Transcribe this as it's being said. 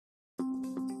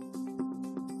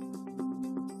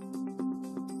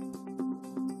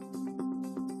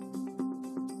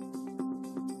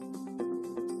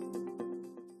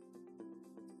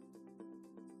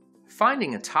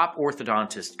Finding a top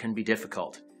orthodontist can be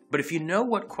difficult, but if you know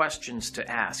what questions to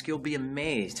ask, you'll be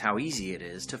amazed how easy it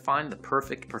is to find the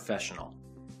perfect professional.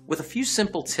 With a few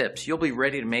simple tips, you'll be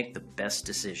ready to make the best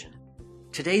decision.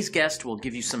 Today's guest will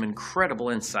give you some incredible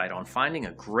insight on finding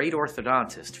a great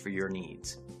orthodontist for your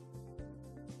needs.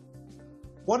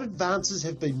 What advances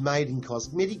have been made in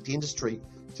cosmetic dentistry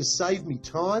to save me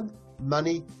time,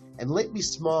 money, and let me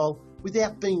smile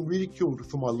without being ridiculed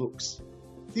for my looks?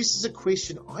 This is a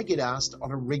question I get asked on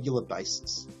a regular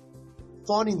basis.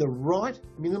 Finding the right,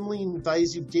 minimally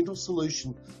invasive dental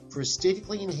solution for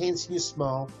aesthetically enhancing your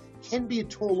smile can be a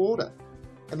tall order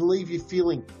and leave you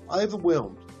feeling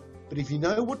overwhelmed. But if you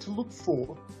know what to look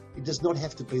for, it does not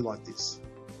have to be like this.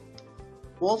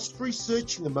 Whilst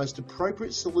researching the most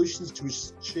appropriate solutions to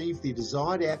achieve the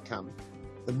desired outcome,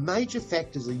 the major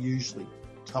factors are usually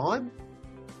time,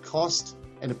 cost,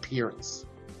 and appearance.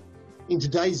 In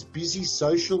today's busy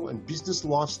social and business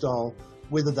lifestyle,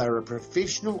 whether they're a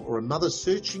professional or a mother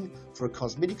searching for a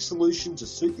cosmetic solution to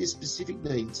suit their specific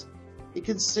needs, it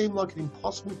can seem like an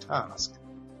impossible task,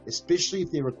 especially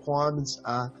if their requirements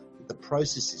are that the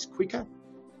process is quicker,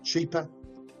 cheaper,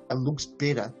 and looks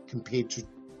better compared to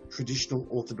traditional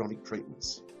orthodontic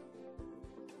treatments.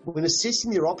 When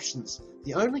assessing their options,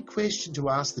 the only question to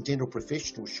ask the dental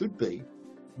professional should be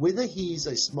whether he is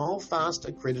a Smilefast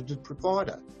accredited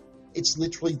provider. It's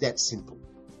literally that simple.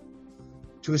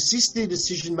 To assist their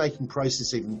decision-making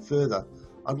process even further,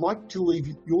 I'd like to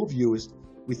leave your viewers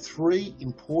with 3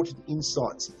 important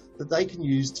insights that they can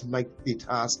use to make their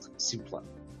task simpler.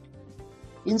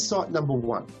 Insight number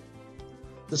 1.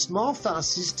 The Smilefast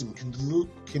system can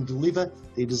deliver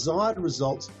their desired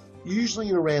results usually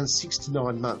in around 6 to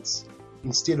 9 months,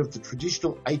 instead of the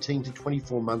traditional 18 to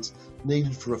 24 months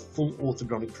needed for a full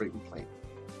orthodontic treatment plan.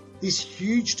 This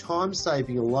huge time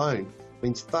saving alone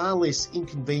means far less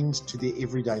inconvenience to their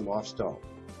everyday lifestyle.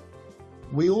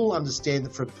 We all understand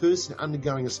that for a person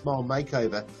undergoing a smile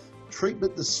makeover,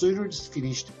 treatment the sooner it is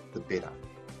finished, the better.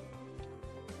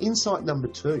 Insight number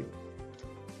 2.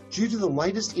 Due to the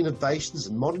latest innovations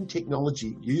and modern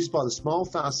technology used by the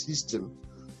Smilefast system,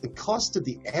 the cost of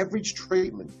the average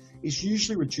treatment is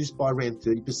usually reduced by around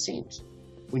 30%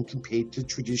 when compared to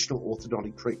traditional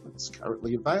orthodontic treatments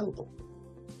currently available.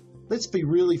 Let's be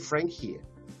really frank here.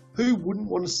 Who wouldn't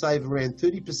want to save around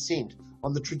 30%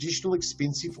 on the traditional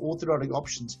expensive orthodontic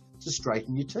options to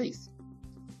straighten your teeth?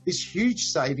 This huge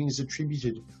saving is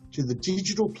attributed to the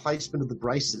digital placement of the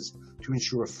braces to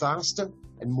ensure a faster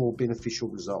and more beneficial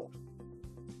result.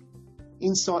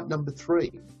 Insight number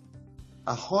 3.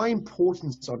 A high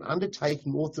importance on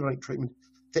undertaking orthodontic treatment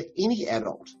for any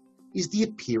adult is the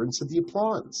appearance of the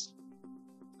appliance.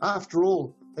 After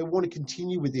all, they want to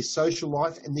continue with their social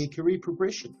life and their career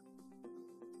progression.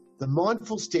 The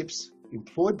mindful steps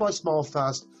employed by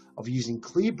Smilefast of using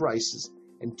clear braces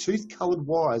and tooth-coloured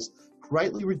wires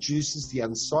greatly reduces the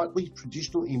unsightly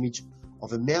traditional image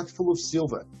of a mouthful of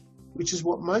silver, which is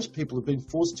what most people have been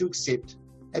forced to accept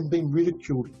and been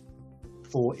ridiculed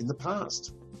for in the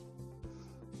past.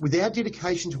 With our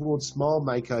dedication towards smile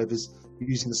makeovers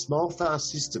using the Smilefast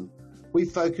system, we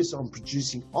focus on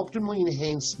producing optimally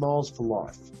enhanced smiles for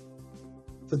life.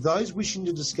 For those wishing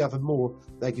to discover more,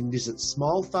 they can visit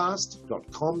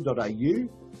smilefast.com.au,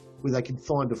 where they can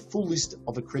find a full list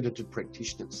of accredited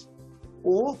practitioners.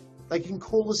 Or they can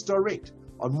call us direct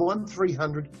on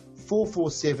 1300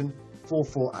 447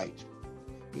 448.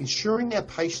 Ensuring our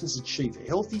patients achieve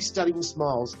healthy, stunning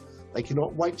smiles they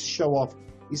cannot wait to show off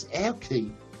is our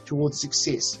key towards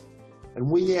success,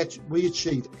 and we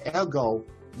achieve our goal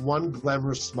one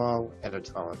glamorous smile at a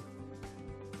time.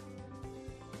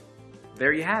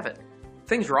 There you have it.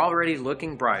 Things are already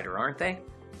looking brighter, aren't they?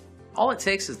 All it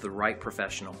takes is the right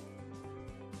professional.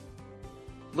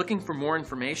 Looking for more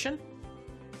information?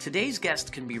 Today's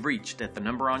guest can be reached at the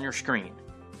number on your screen.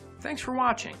 Thanks for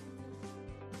watching.